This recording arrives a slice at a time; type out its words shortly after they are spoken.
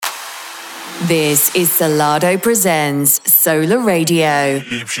This is Solardo presents Sola Radio.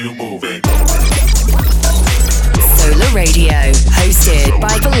 Keeps you moving. Sola Radio, hosted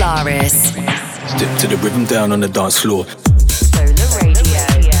by Polaris. Step to the rhythm down on the dance floor. Sola Radio.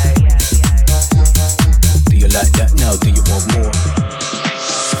 Do you like that now? Do you want more?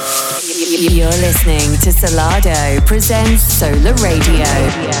 You're listening to Solardo presents Sola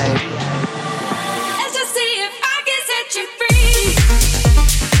Radio.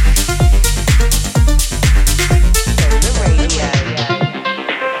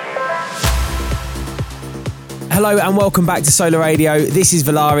 Hello and welcome back to Sola Radio. This is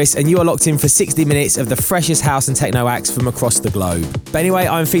Valaris and you are locked in for 60 minutes of the freshest house and techno acts from across the globe. But anyway,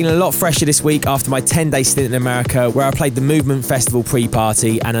 I'm feeling a lot fresher this week after my 10-day stint in America, where I played the Movement Festival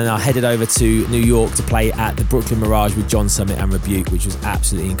pre-party and then I headed over to New York to play at the Brooklyn Mirage with John Summit and Rebuke, which was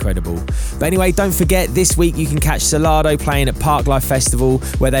absolutely incredible. But anyway, don't forget, this week you can catch Solardo playing at Park Life Festival,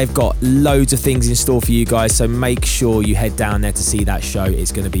 where they've got loads of things in store for you guys, so make sure you head down there to see that show.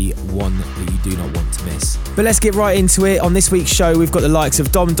 It's going to be one that you do not want to miss. But let's get right into it. On this week's show, we've got the likes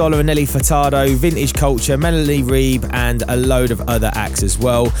of Dom Dollar and Nelly Furtado, Vintage Culture, Melanie Reeb, and a load of other acts as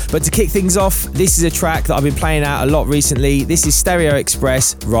well. But to kick things off, this is a track that I've been playing out a lot recently. This is Stereo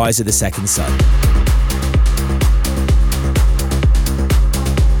Express, Rise of the Second Sun.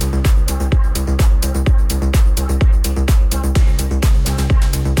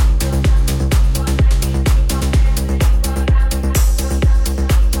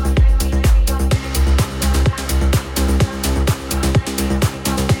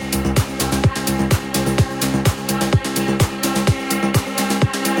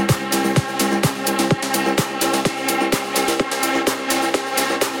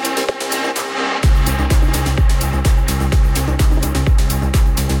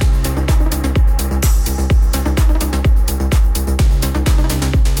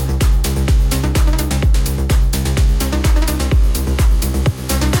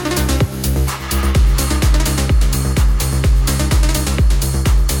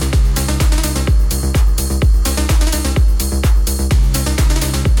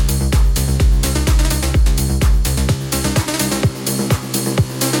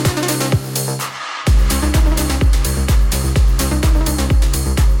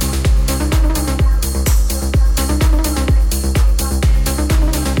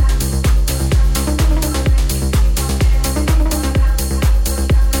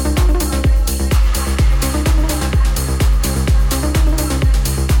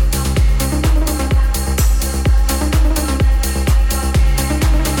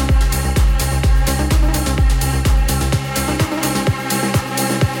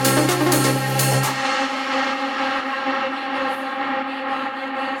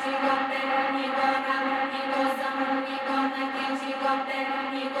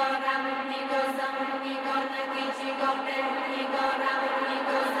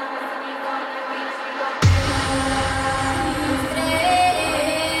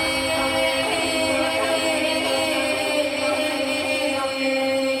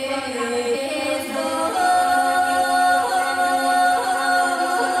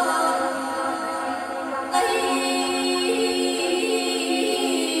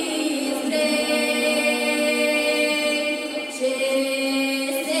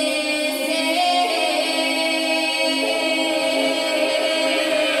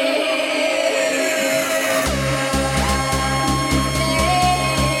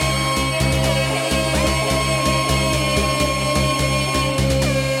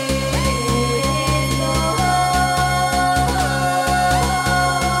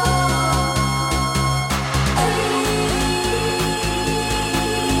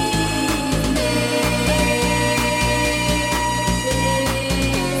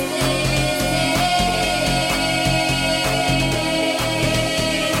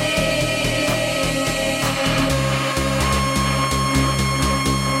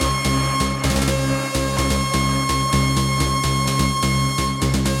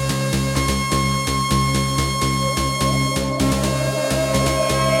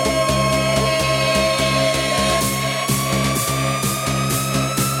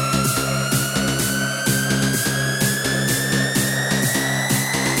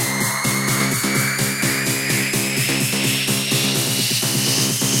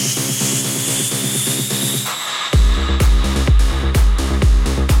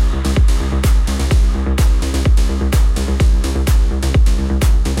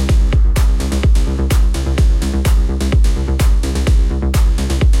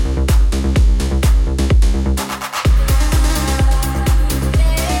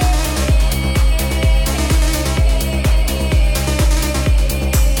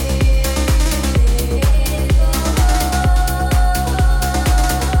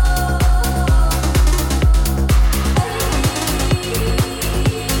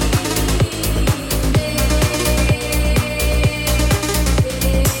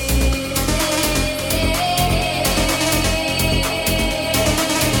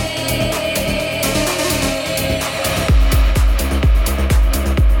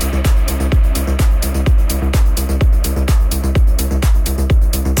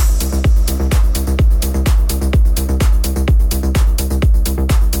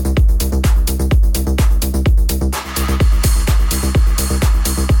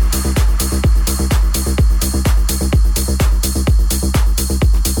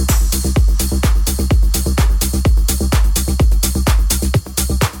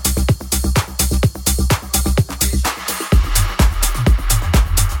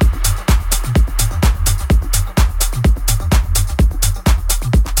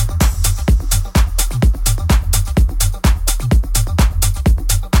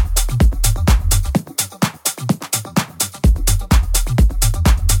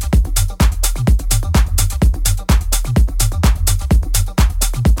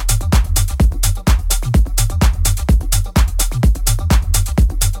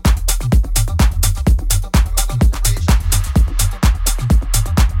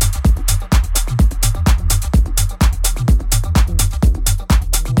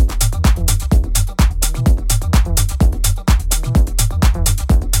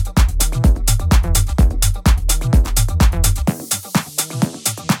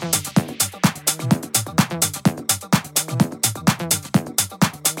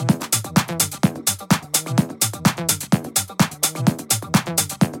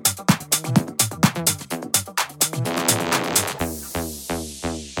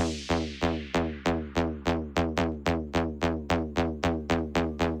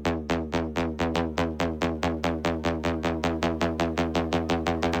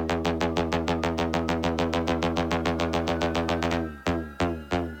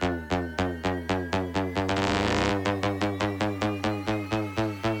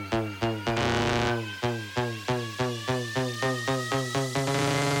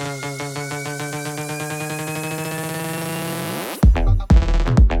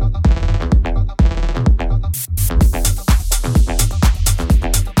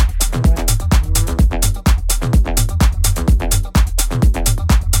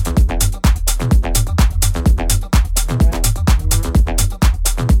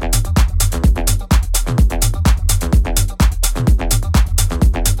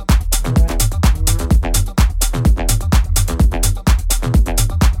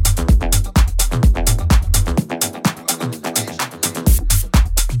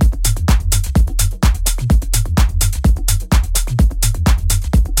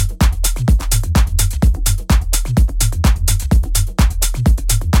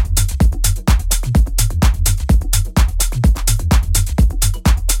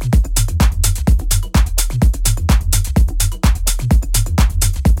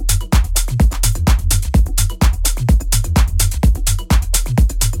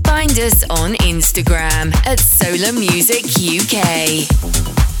 us on Instagram at Solar Music UK.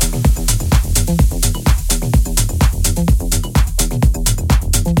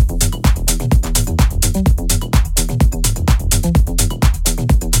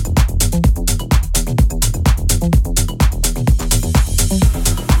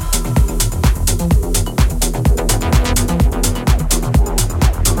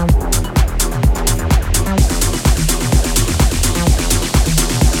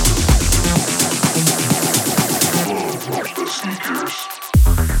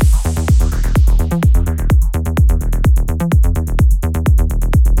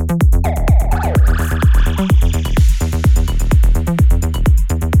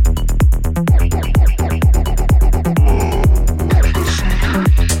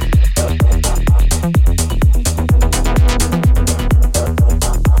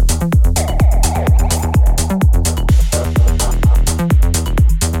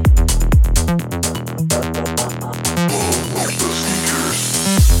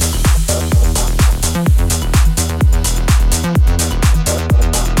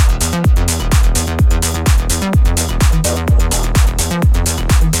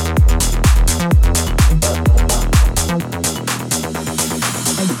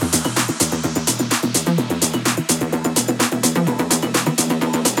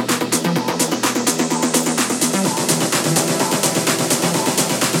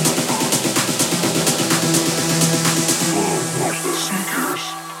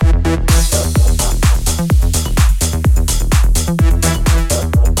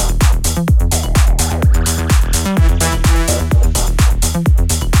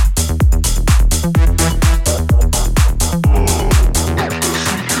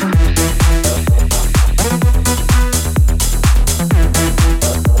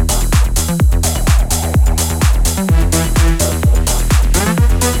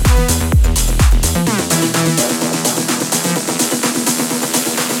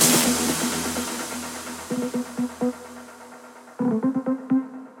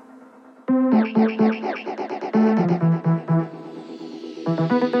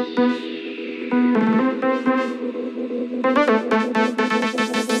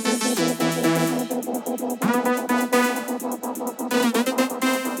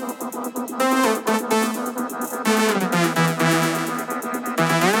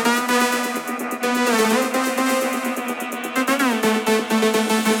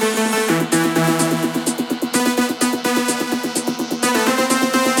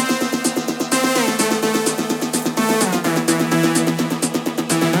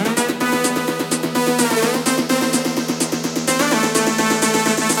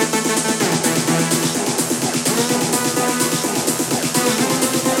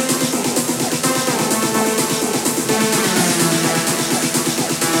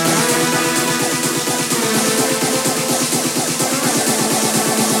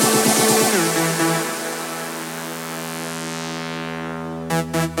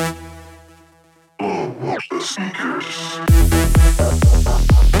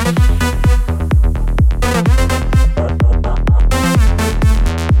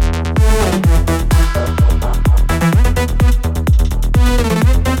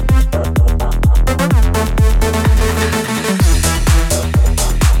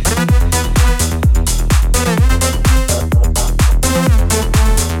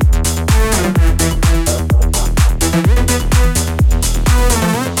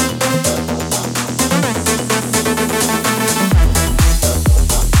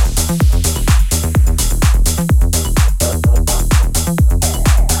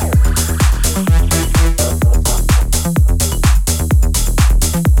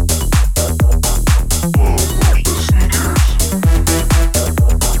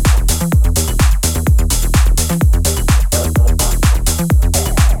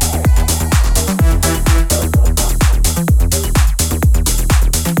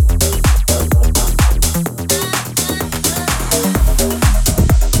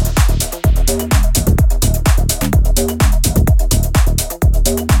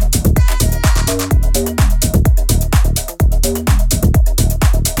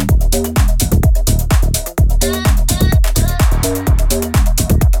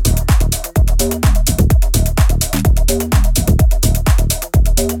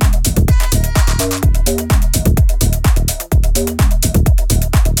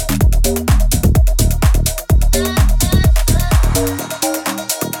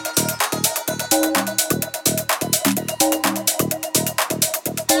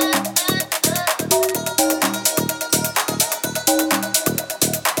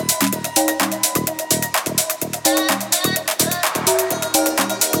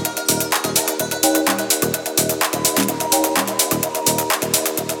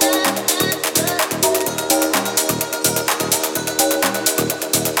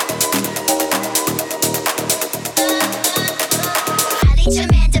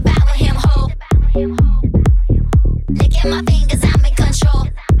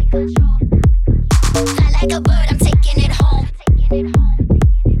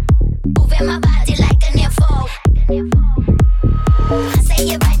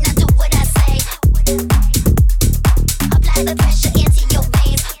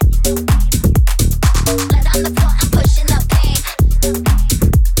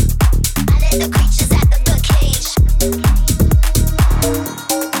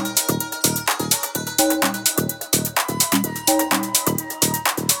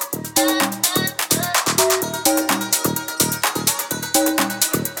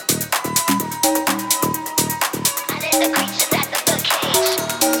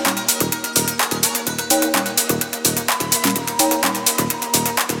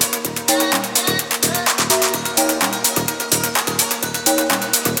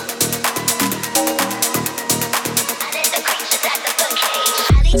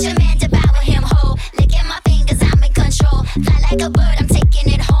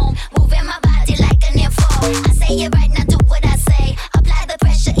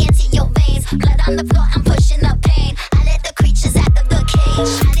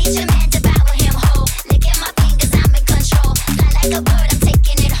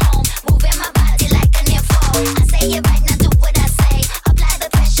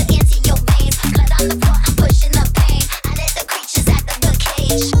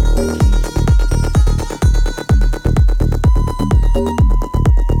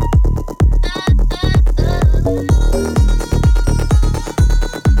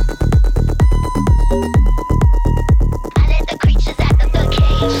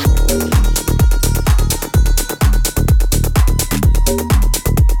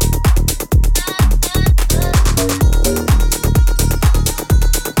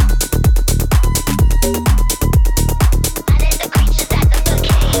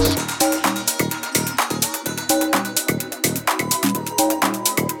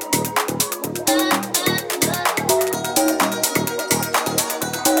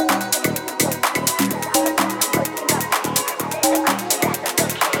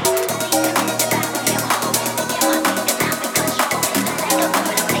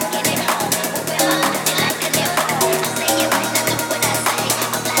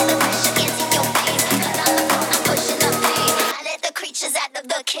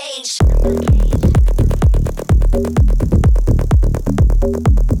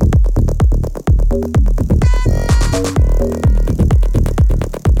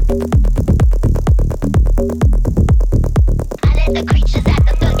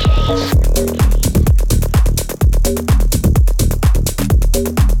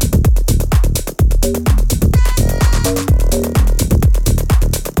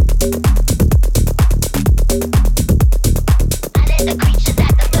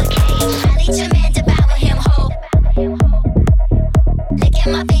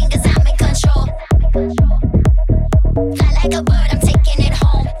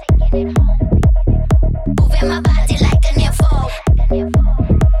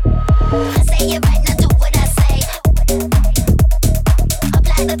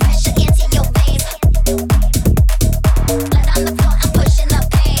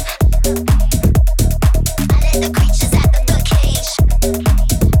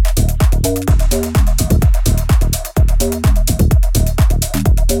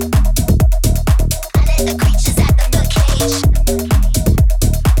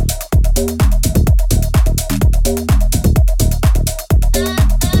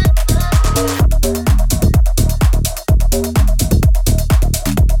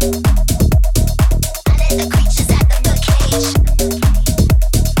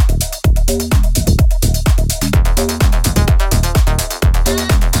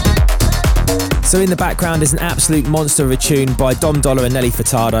 So in the background is an absolute monster of a tune by Dom Dollar and Nelly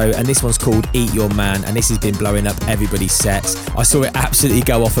Furtado, and this one's called Eat Your Man, and this has been blowing up everybody's sets. I saw it absolutely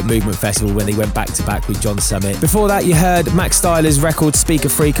go off at Movement Festival when they went back to back with John Summit. Before that you heard Max Styler's record Speaker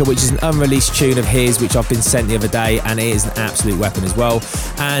Freaker, which is an unreleased tune of his which I've been sent the other day, and it is an absolute weapon as well.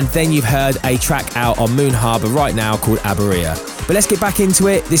 And then you've heard a track out on Moon Harbour right now called Aberia. But let's get back into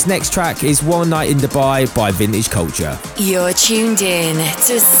it. This next track is One Night in Dubai by Vintage Culture. You're tuned in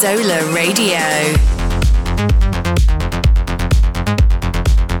to Sola Radio.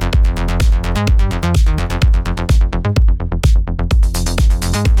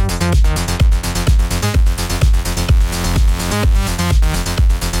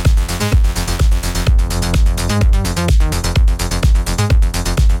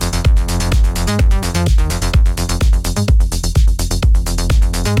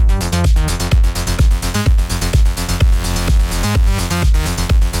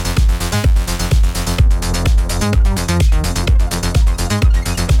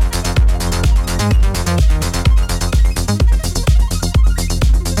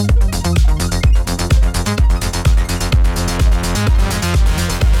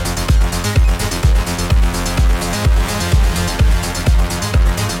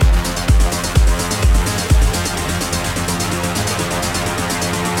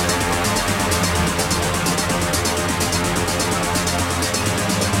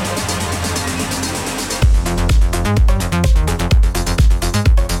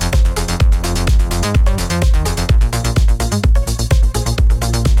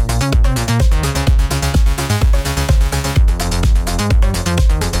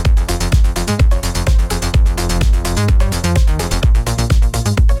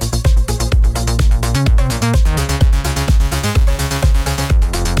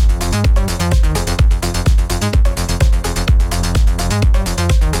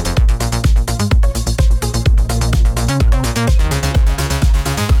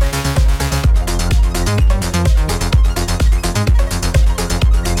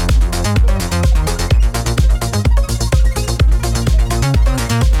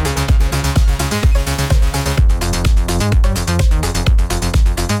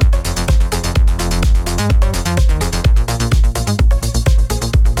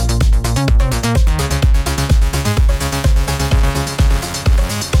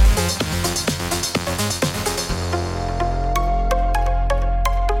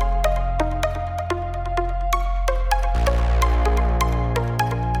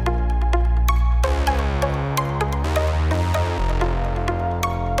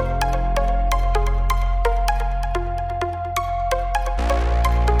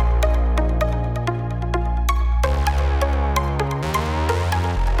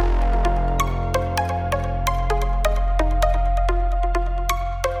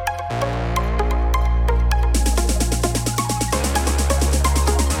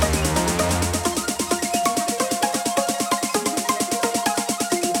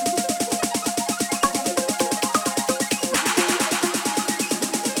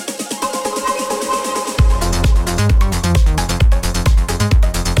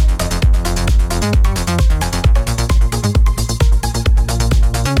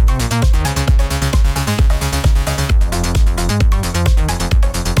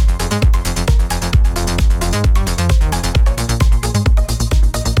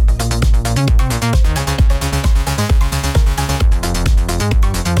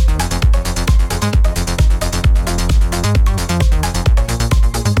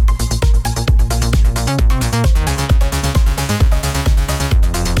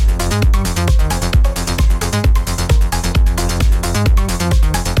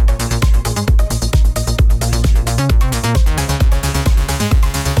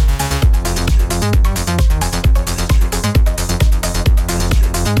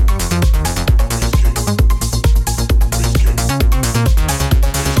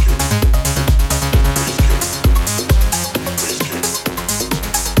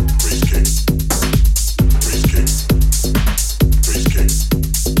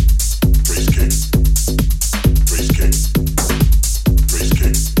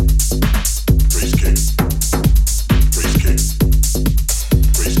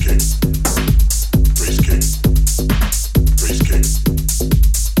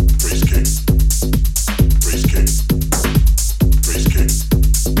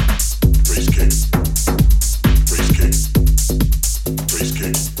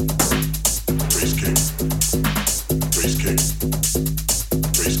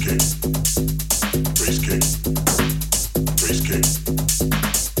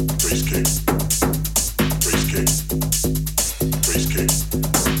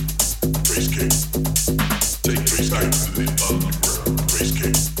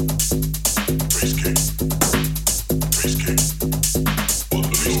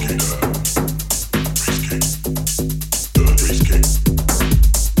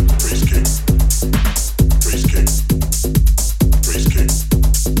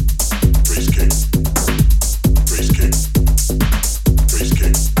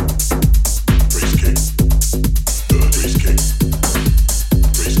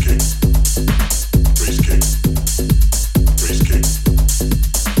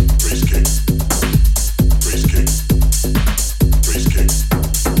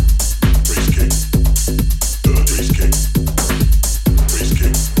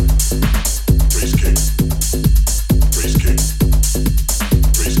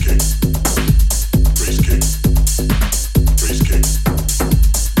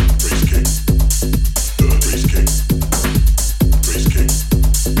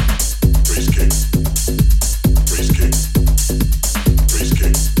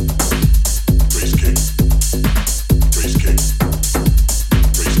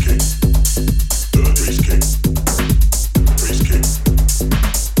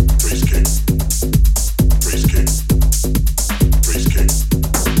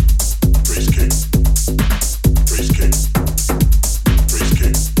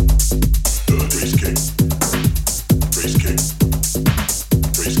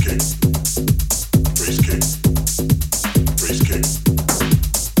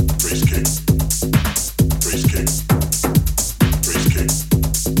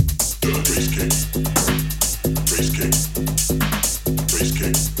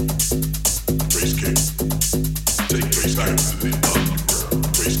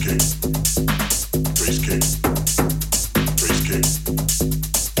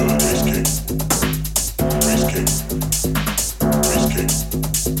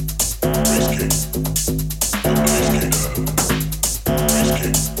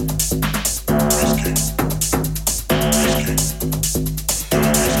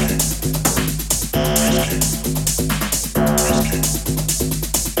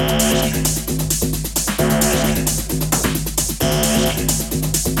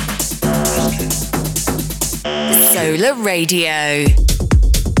 Solar Radio.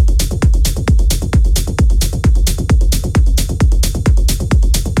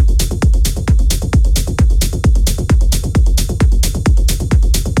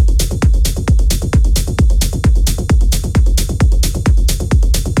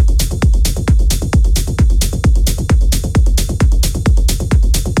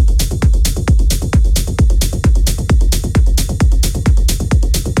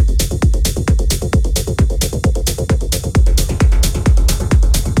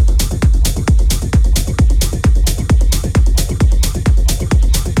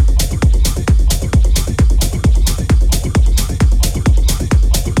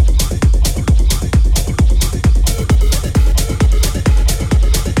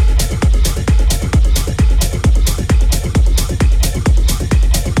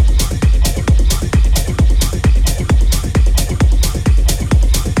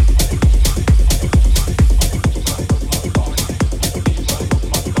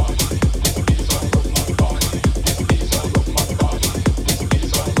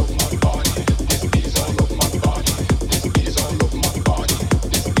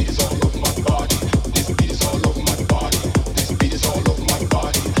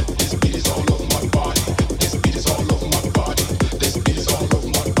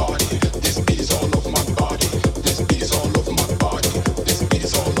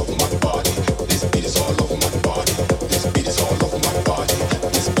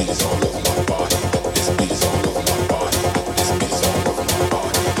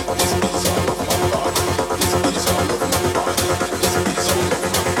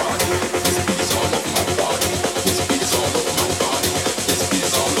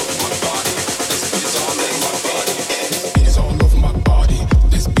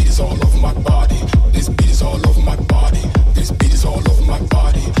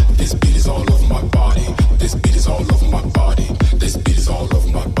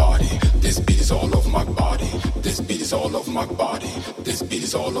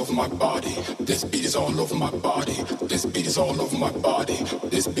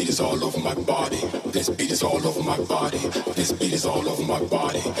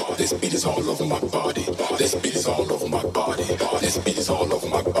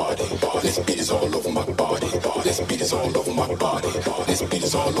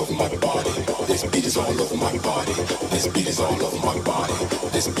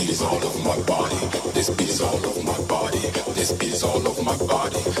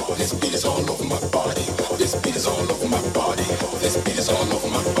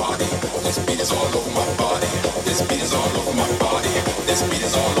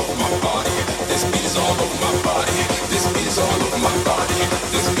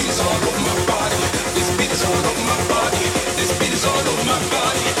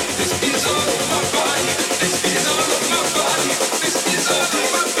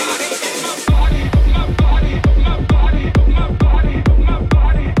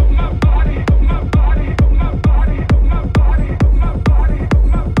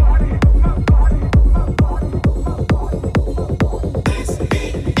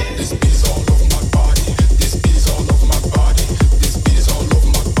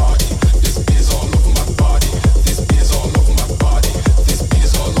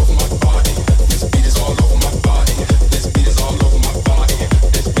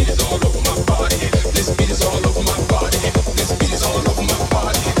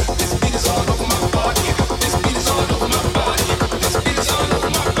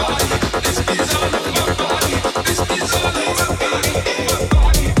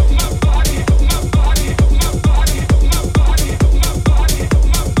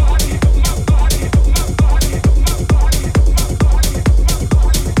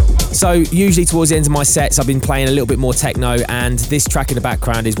 So usually towards the end of my sets, I've been playing a little bit more techno, and this track in the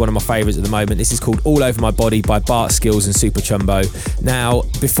background is one of my favourites at the moment. This is called All Over My Body by Bart Skills and Super Chumbo. Now,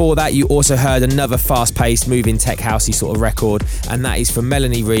 before that, you also heard another fast-paced, moving tech housey sort of record, and that is from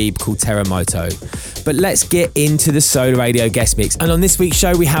Melanie Reeb called Terremoto. But let's get into the Solar Radio guest mix. And on this week's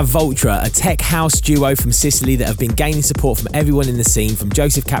show, we have Vultra, a tech house duo from Sicily that have been gaining support from everyone in the scene, from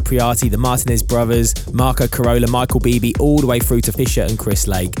Joseph Capriati, the Martinez brothers, Marco Carola, Michael Beebe, all the way through to Fisher and Chris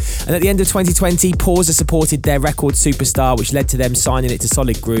Lake. And at the end of 2020, Pausa supported their record Superstar, which led to them signing it to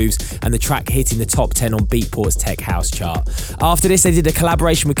Solid Grooves and the track hitting the top 10 on Beatport's Tech House chart. After this, they did a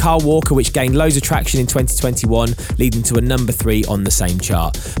collaboration with Carl Walker, which gained loads of traction in 2021, leading to a number 3 on the same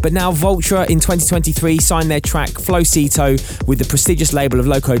chart. But now Vultra in 2022 1993 signed their track Flowcito with the prestigious label of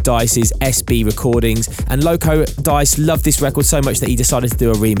Loco Dice's SB Recordings, and Loco Dice loved this record so much that he decided to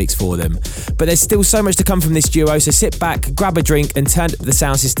do a remix for them. But there's still so much to come from this duo, so sit back, grab a drink and turn up the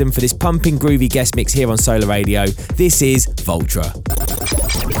sound system for this pumping groovy guest mix here on Solar Radio. This is Voltra.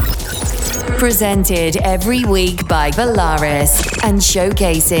 Presented every week by Valaris and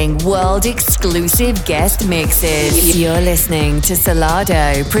showcasing world-exclusive guest mixes. You're listening to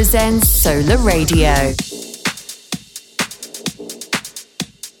Solardo presents Solar Radio.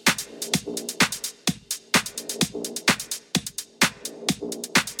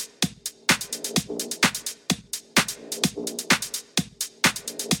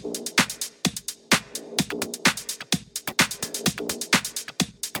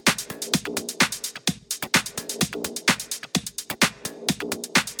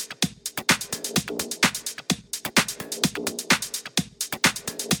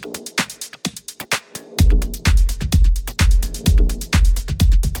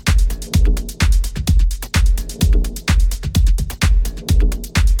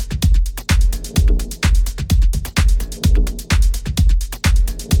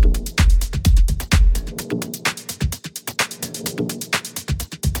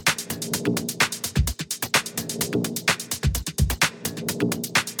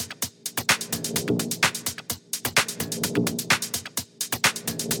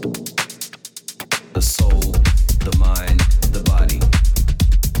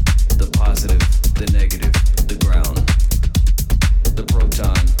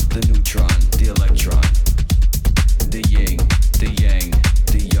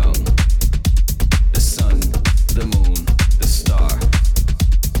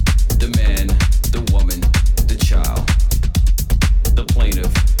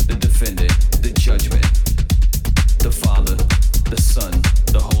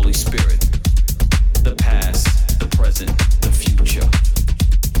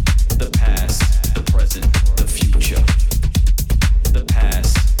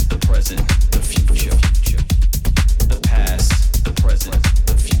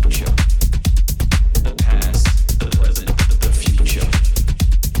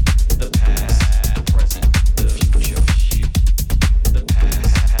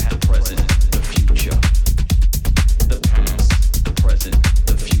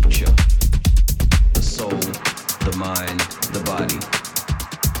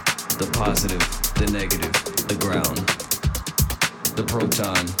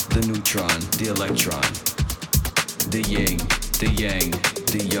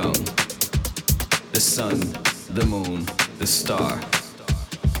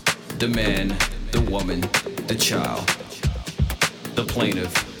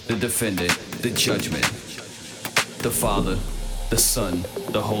 The judgment, the Father, the Son,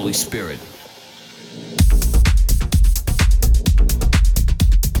 the Holy Spirit.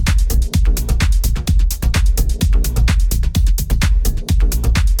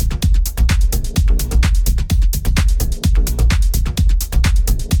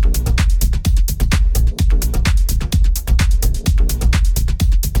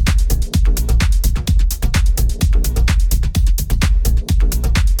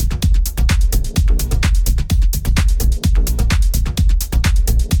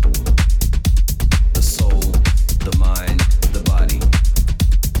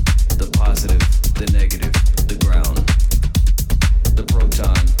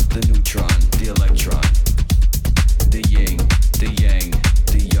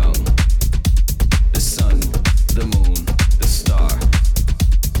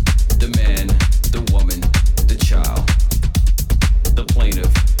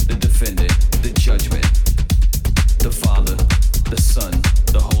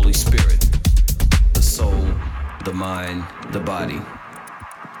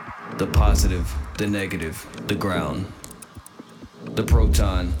 The negative, the ground, the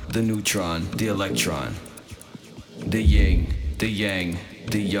proton, the neutron, the electron, the yin, the yang,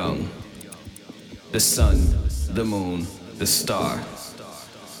 the young, the sun, the moon, the star,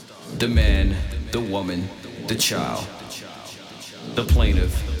 the man, the woman, the child, the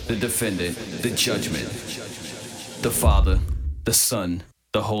plaintiff, the defendant, the judgment, the Father, the Son,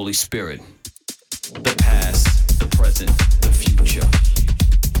 the Holy Spirit, the past, the present, the future,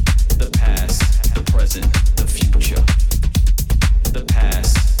 the past, the present, the future. The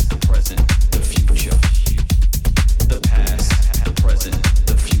past, the present, the future. The past, the present,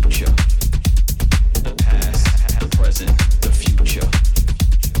 the future. The past, the present, the future. The past, the present, the future.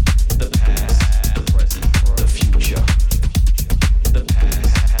 The past,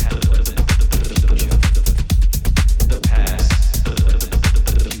 the present, the future. The past, the future.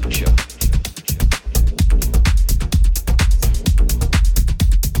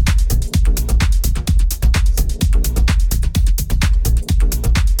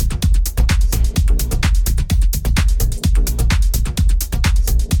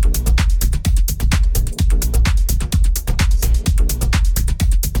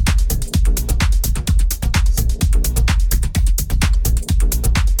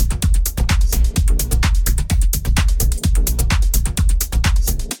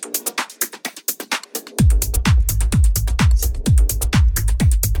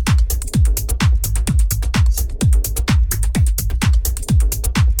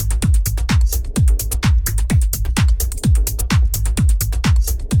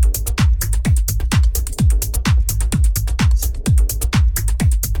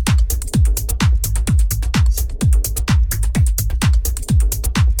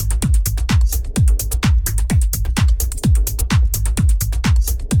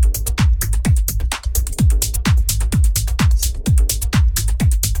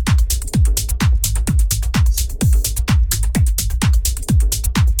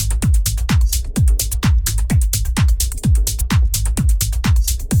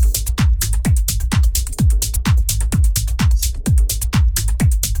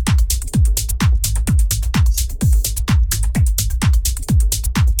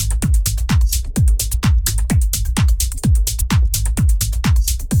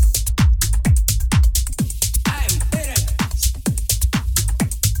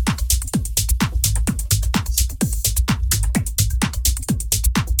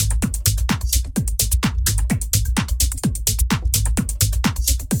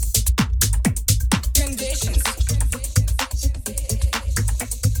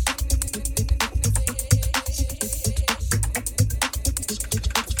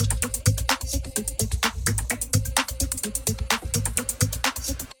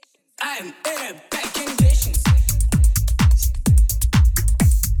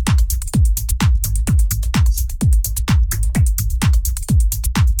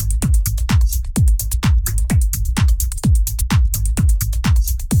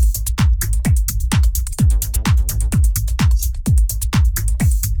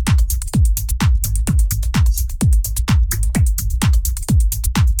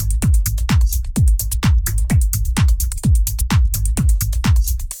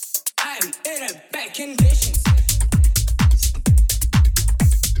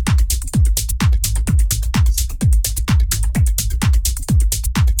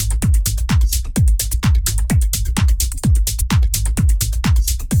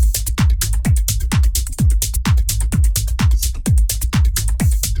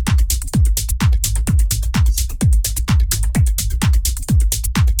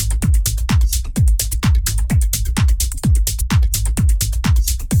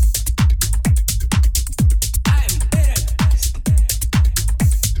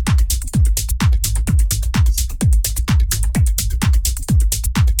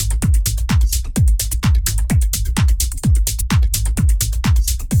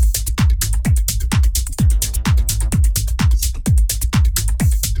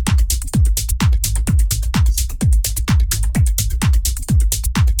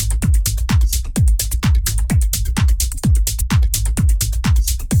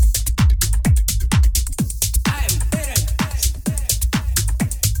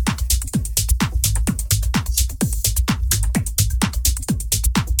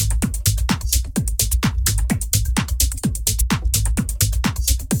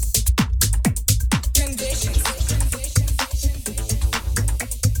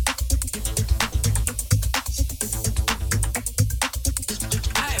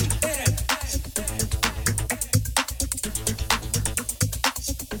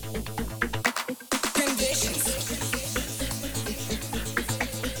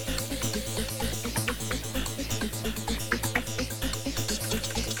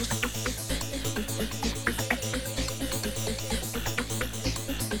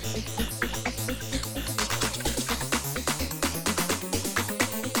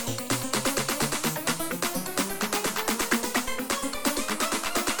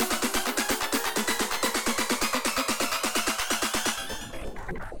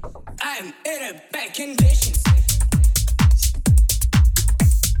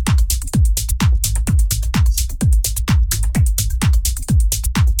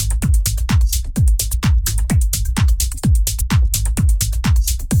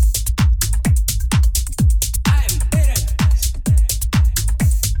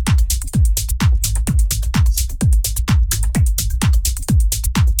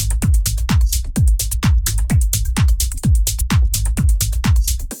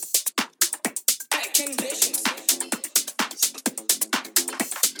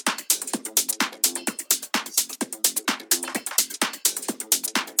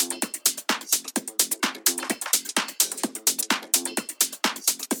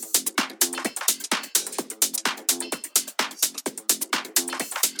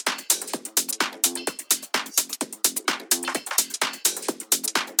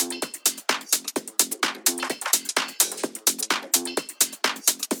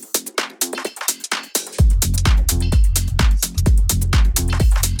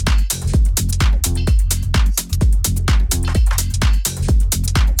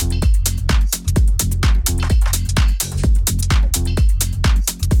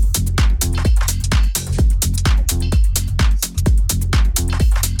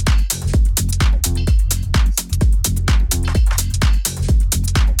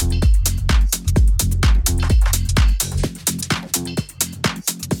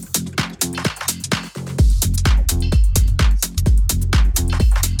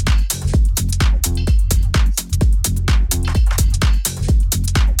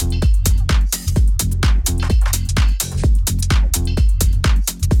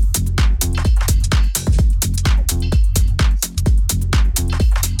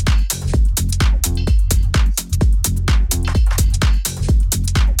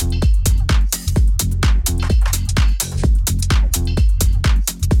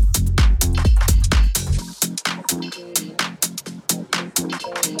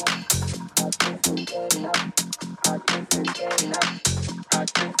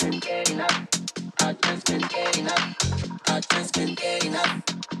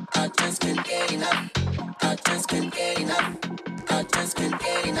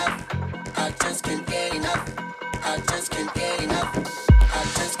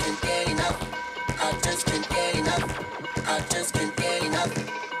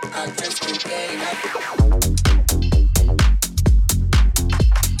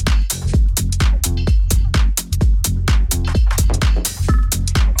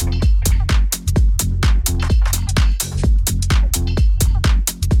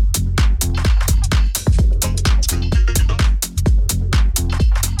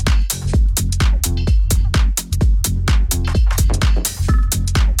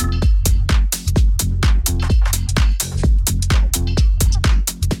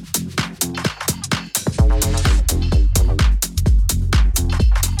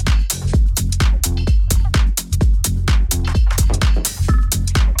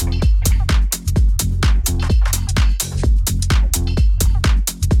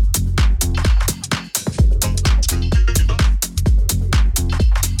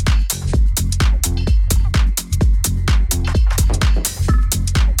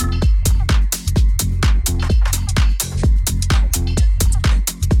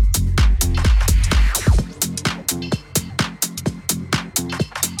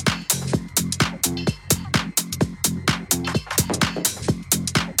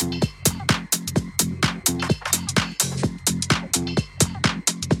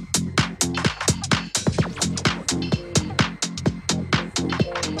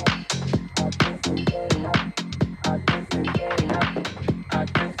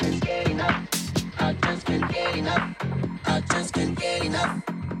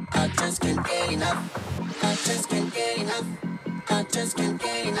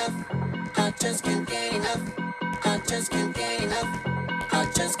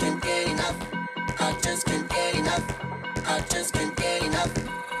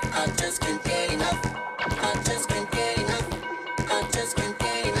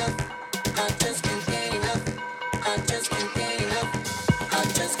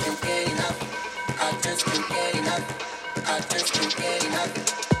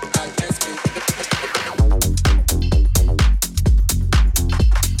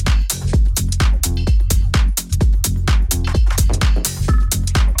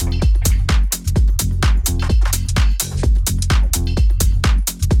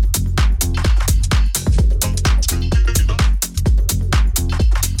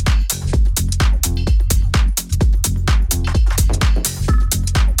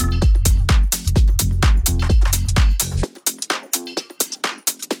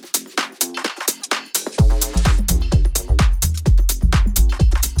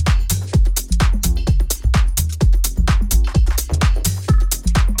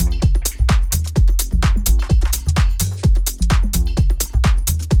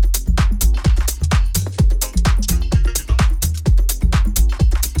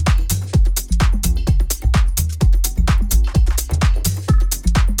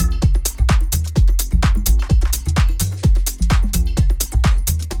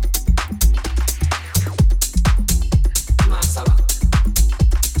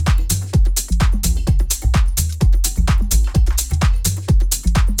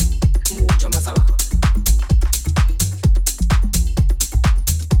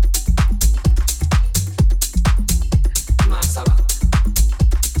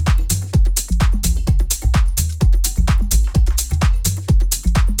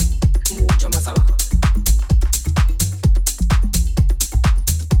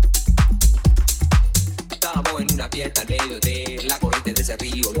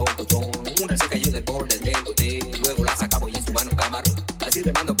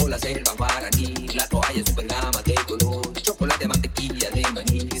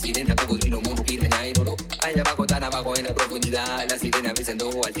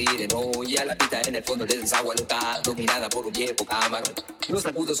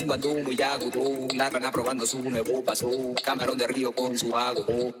 La rana probando su nuevo paso, camarón de río con su agua,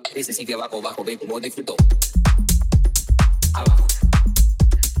 ese sí que bajo, bajo, ven como disfruto. Abajo,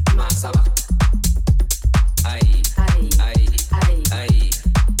 más abajo, ahí, ahí, ahí, ahí, ahí,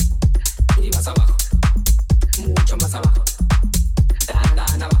 y más abajo, mucho más abajo, tan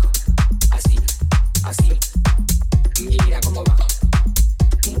abajo, así, así, mira cómo bajo,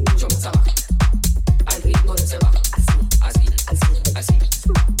 mucho más abajo, al ritmo de ese bajo, así, así, así, así.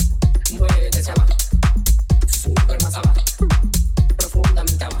 Muévete hacia abajo, súper más abajo,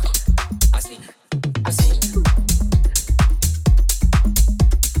 profundamente abajo, así, así.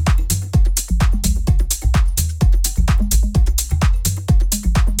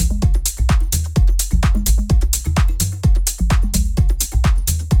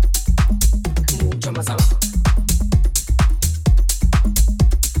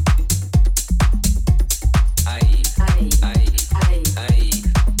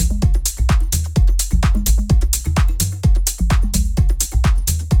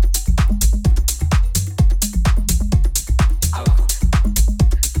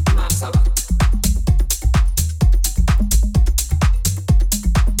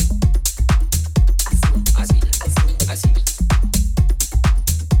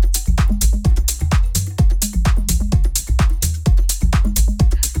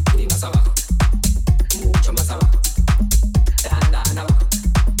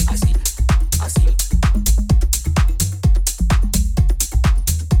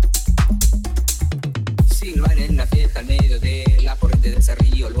 ese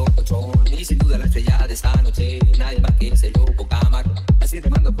río locochón. Y sin duda la estrella de esta noche, nadie más que ese loco camarón. Así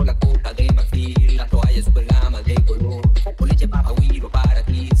remando por la costa de marfil, las toallas super gama de color. Con leche, papa, huiro para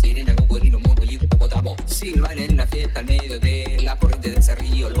ti, sirena, cocodrilo, mono y hipopótamo. Sigue el baile en la fiesta al medio de la corriente de ese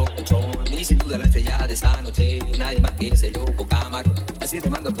río locochón. Y sin duda la estrella de esta noche, nadie más que ese loco camarón. Así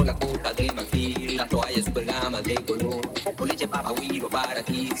remando por la costa de marfil, las toallas super gama de color. Con leche, papa, huiro para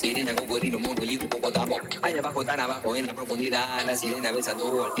ti, sirena, cocodrilo, mono y hipopótamo. Allá abajo, tan abajo en la profundidad, la sirena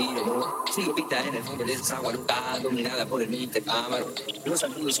besando al tiro, ¿no? Sigo pista en el fondo de esa agua loca, dominada por el Mr. Camarón. Los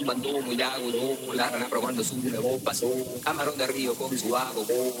saludos un bandón muy agudo, la rana probando su nuevo paso. Camarón de río con su ago,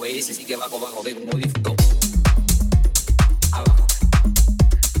 ese sí que bajo, ve como disfrutó. Abajo,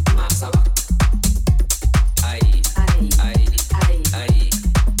 más abajo. Ahí, ahí, ahí, ahí, ahí.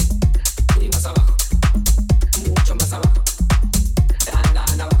 Y más abajo, mucho más abajo.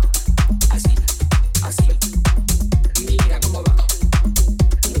 Dan abajo, así, así. Mira cómo bajo,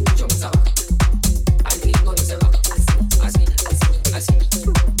 mucho más abajo. Al ritmo de ese bajo, así, así, así.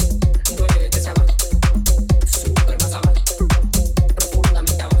 Muévete hacia abajo, súper más abajo.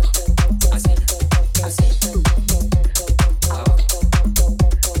 Profundamente abajo, así, así. Abajo,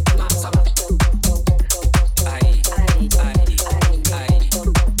 más abajo. Ahí, ahí, ahí, ahí.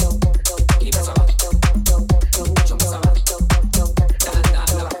 Y más abajo, mucho más abajo. Dan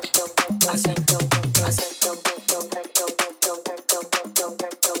abajo, así, así.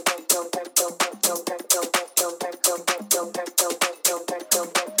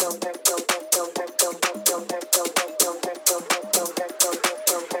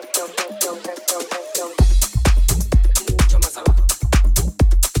 Mucho más abajo.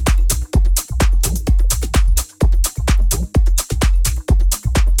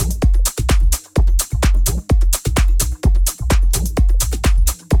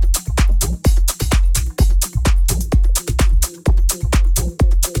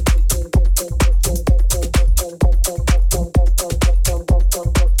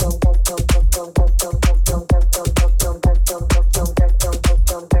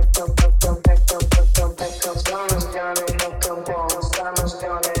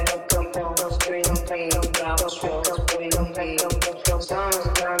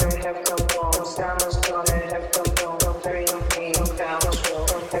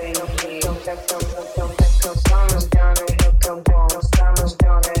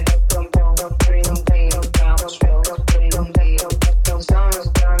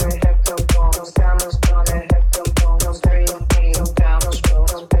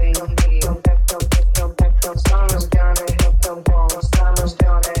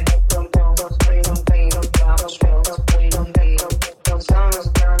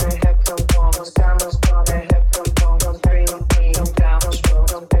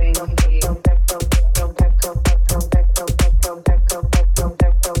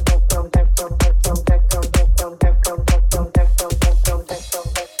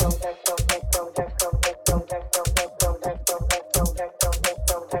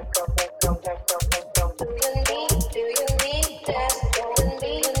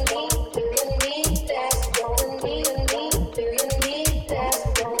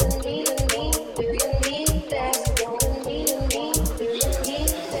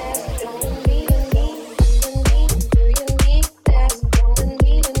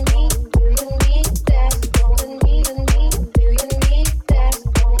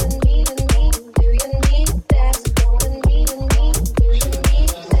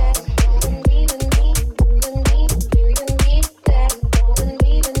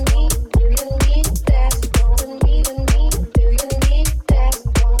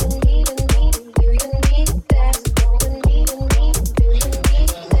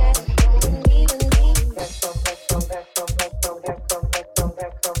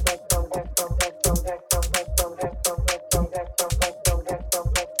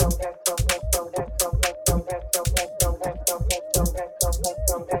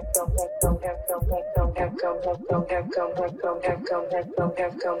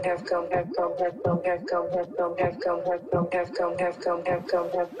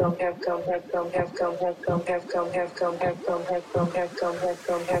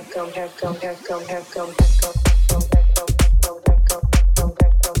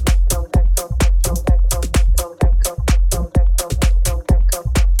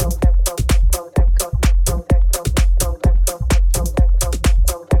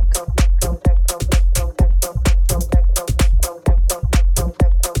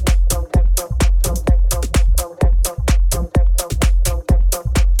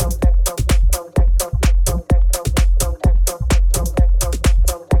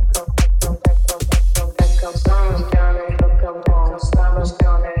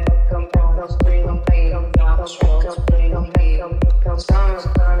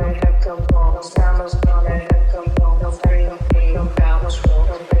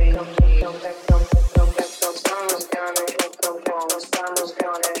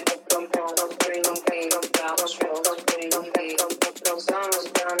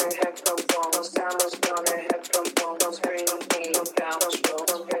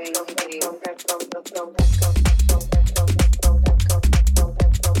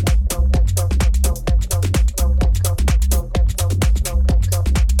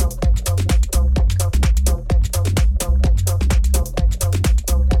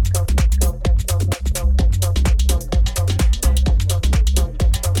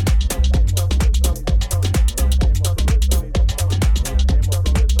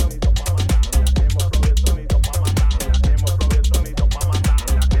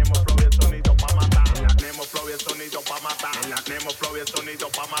 y el sonido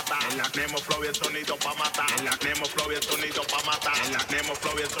pa' matar. En la Nemo Flow y el sonido pa' matar. En la Nemo Flow y el sonido pa' matar. En la Nemo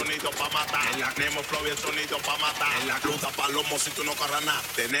Flow y el sonido pa' matar. En la Nemo Flow y el sonido pa' matar. En la Cluta Palomo si tú no corras nada.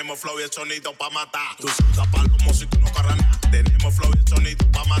 Tenemos flow y el sonido pa' matar. Tú Cluta Palomo si tú no corras nada. Tenemos flow y el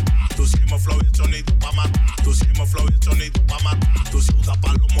sonido pa' matar. Tú hicimos flow y el sonido pa' matar. Tú hicimos flow y el sonido pa' matar. Tú Cluta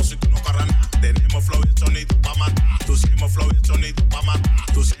Palomo si tú no corras nada. Tenemos flow y el sonido pa' matar. Tú hicimos flow y el sonido pa'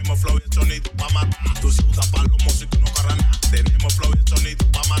 matar. Tú hicimos flow y el sonido pa' matar. Tú Cluta Palomo si tú no corras nada. Tenemos flow y el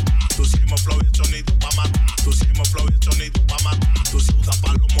sonido pa' matar. Tú hicimos flow y el sonido pa' matar. Tú hicimos flow y el sonido pa' matar. Tú Cluta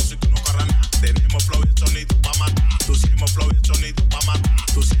Palomo si tú no corras nada. Tenemos flow y el sonido pa' matar. Tú hicimos flow y el sonido pa' matar.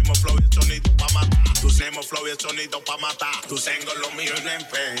 Tú hicimos flow y el sonido pa' matar. Tú hicimos flow y el sonido pa' matar. Tú tengo lo mío y no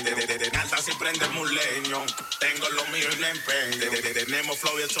empeño. De alta si prendemos un leño. Tengo lo mío y no empeño. Tenemos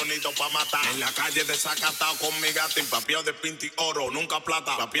flow y el sonido pa' matar. En la calle desacatado con mi gato. Papio de pinti oro, nunca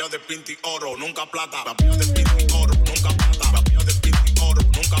plata. Papio de pinti oro, nunca plata. Papio de pinti oro, nunca plata. Papio de pinti oro,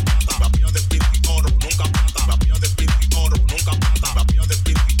 nunca plata. Papio de pinti oro, nunca plata. Papio de pinti oro, nunca plata. Papio de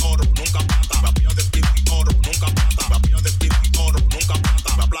pinti oro, nunca plata. Papio de pinti oro, nunca plata. Papio de pinti oro, nunca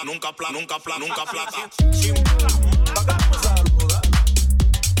plata. Nunca plata, nunca plata, nunca plata.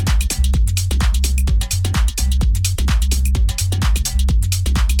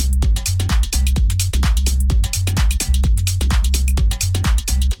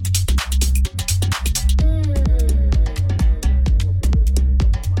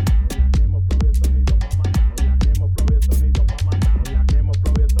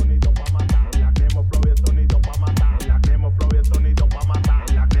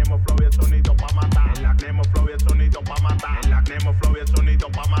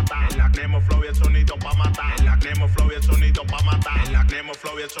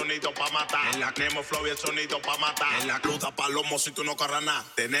 Tenemos flow y el sonido pa' matar. En la Cluta Palomo si tú no corras nada.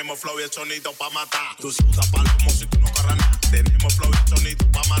 Tenemos flow y el sonido pa' matar. Tú Cluta Palomo si tú no corras nada. Tenemos flow y el sonido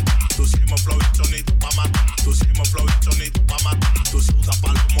pa' matar. Tú hicimos flow y el sonido pa' matar. Tú hicimos flow y el sonido pa' matar. Tú Cluta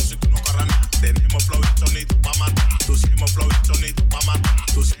Palomo si tú no corras nada. Tenemos flow y el sonido pa' matar. Tú hicimos flow y el sonido pa' matar.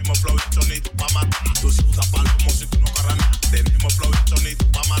 Tú hicimos flow y el sonido pa' matar. Tú Cluta Palomo si tú no corras nada. Tenemos flow y el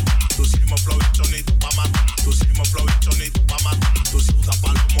sonido pa' matar. Tú hicimos flow y el sonido pa' matar.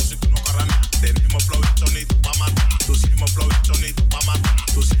 Tú hicimos flow y el sonido pa' matar. Tú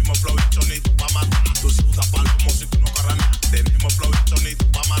Cluta Palomo si tú no corras nada. Tenemos flow y el sonido pa' matar. Tú hicimos flow y el sonido pa' matar. Tú hicimos flow y el sonido pa' matar. Tú Cluta Palomo si tú no corras nada. Tenemos flow y el sonido pa' matar.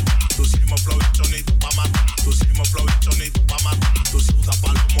 Tú hicimos flow y el sonido pa' matar. Tú hicimos flow y el sonido pa' matar. Tú Cluta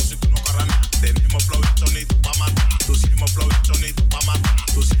Palomo si tú no corras nada. Tenemos flow y el sonido pa' matar. Tú hicimos flow y el sonido pa' matar.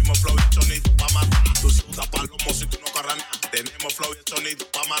 Tú hicimos flow y el sonido pa' matar. Tú Cluta Palomo si tú no corras nada. Tenemos flow y el sonido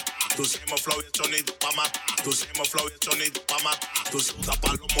pa' matar. Tú hicimos flow y el sonido pa' matar. Tú hicimos flow y el sonido pa' matar. Tú Cluta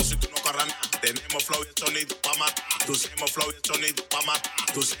Palomo si tú no corras nada. Tenemos flow y el sonido pa' matar. Tú hicimos flow y el sonido pa' matar.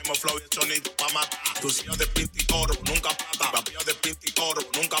 Tú hicimos flow y el sonido pa' matar. Tú hicimos de pinti oro, nunca plata. Papio de pinti oro,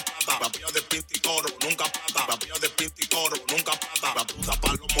 nunca plata. Papio de pinti oro, nunca plata. Papio de pinti oro, nunca plata. La puta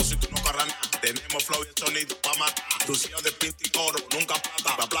Palomo si tú no corras nada. Tenemos flow y el sonido pa' matar. Tú hicimos de pinti oro, nunca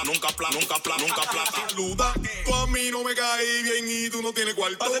plata. Nunca plata, nunca plata, nunca plata. Saluda, tú a mí no me caí bien y tú no tienes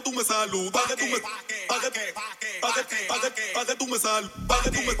cuarto. Pa' que tú me saludas, pa' que tú me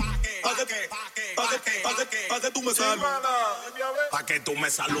Pa' que tú me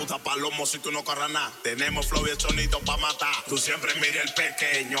saludas, Palomo, si tú no corras nada. Tenemos flow y el sonido pa' matar. Tú siempre mira el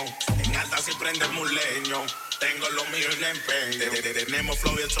pequeño. En alta si prendemos un leño. Tengo lo mío y le empeño. Tenemos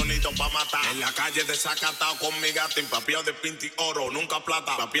flow y el sonido pa' matar. En la calle desacatado con mi gato. En papio de pinti oro, nunca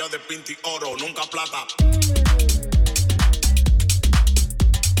plata. Papio de pinti oro, nunca plata.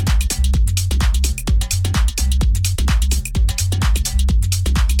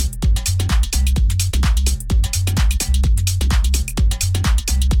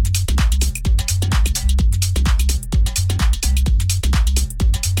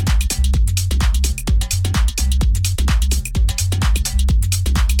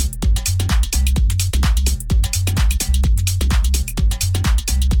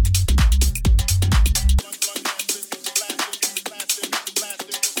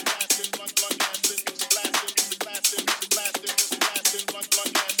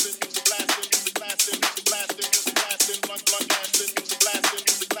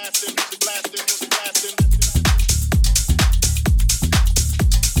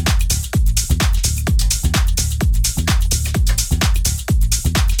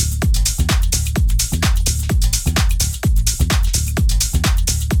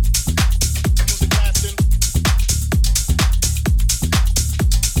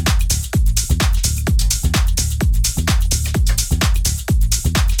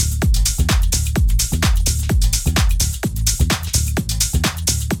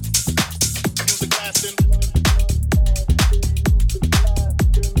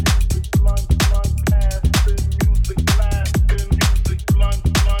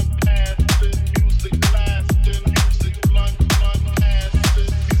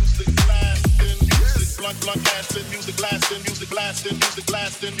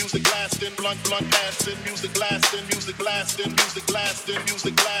 blasting, music blasting, blunt acid, music blasting, music blasting, music blasting,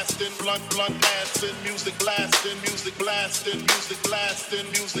 music blasting, blunt acid, music blasting, music blasting, music blasting,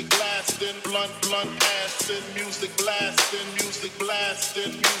 music blasting, blunt acid, music blasting, music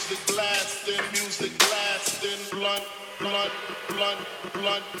blasting, music blasting, music blasting, blunt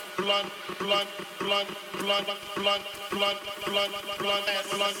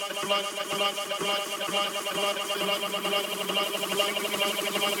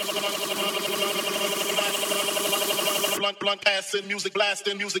acid, music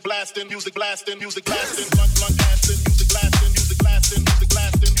blasting, music blasting, music blasting, music blasting, blunt acid, music blasting, music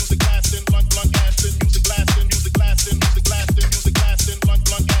blasting, music blasting, music blasting, blunt acid, music blasting, music blasting, music blasting, music blasting,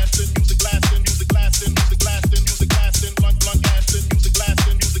 blunt acid, music blasting, music blasting, music blasting, music blasting, blunt acid, music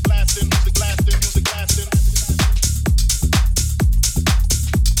blasting, music blasting, music blasting, music blasting.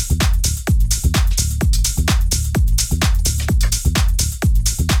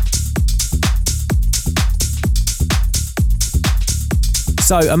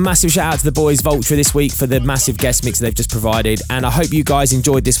 So a massive shout out to the boys Vulture this week for the massive guest mix they've just provided, and I hope you guys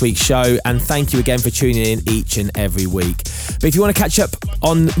enjoyed this week's show, and thank you again for tuning in each and every week. But if you want to catch up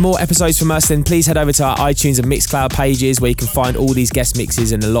on more episodes from us, then please head over to our iTunes and Mixcloud pages where you can find all these guest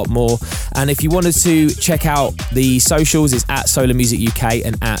mixes and a lot more. And if you wanted to check out the socials, it's at Solar Music UK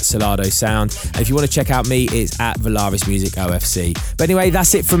and at Solardo Sound. And if you want to check out me, it's at Valaris Music OFC. But anyway,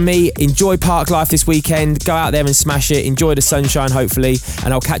 that's it from me. Enjoy Park Life this weekend. Go out there and smash it. Enjoy the sunshine, hopefully.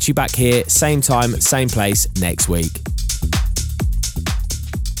 And I'll catch you back here, same time, same place, next week.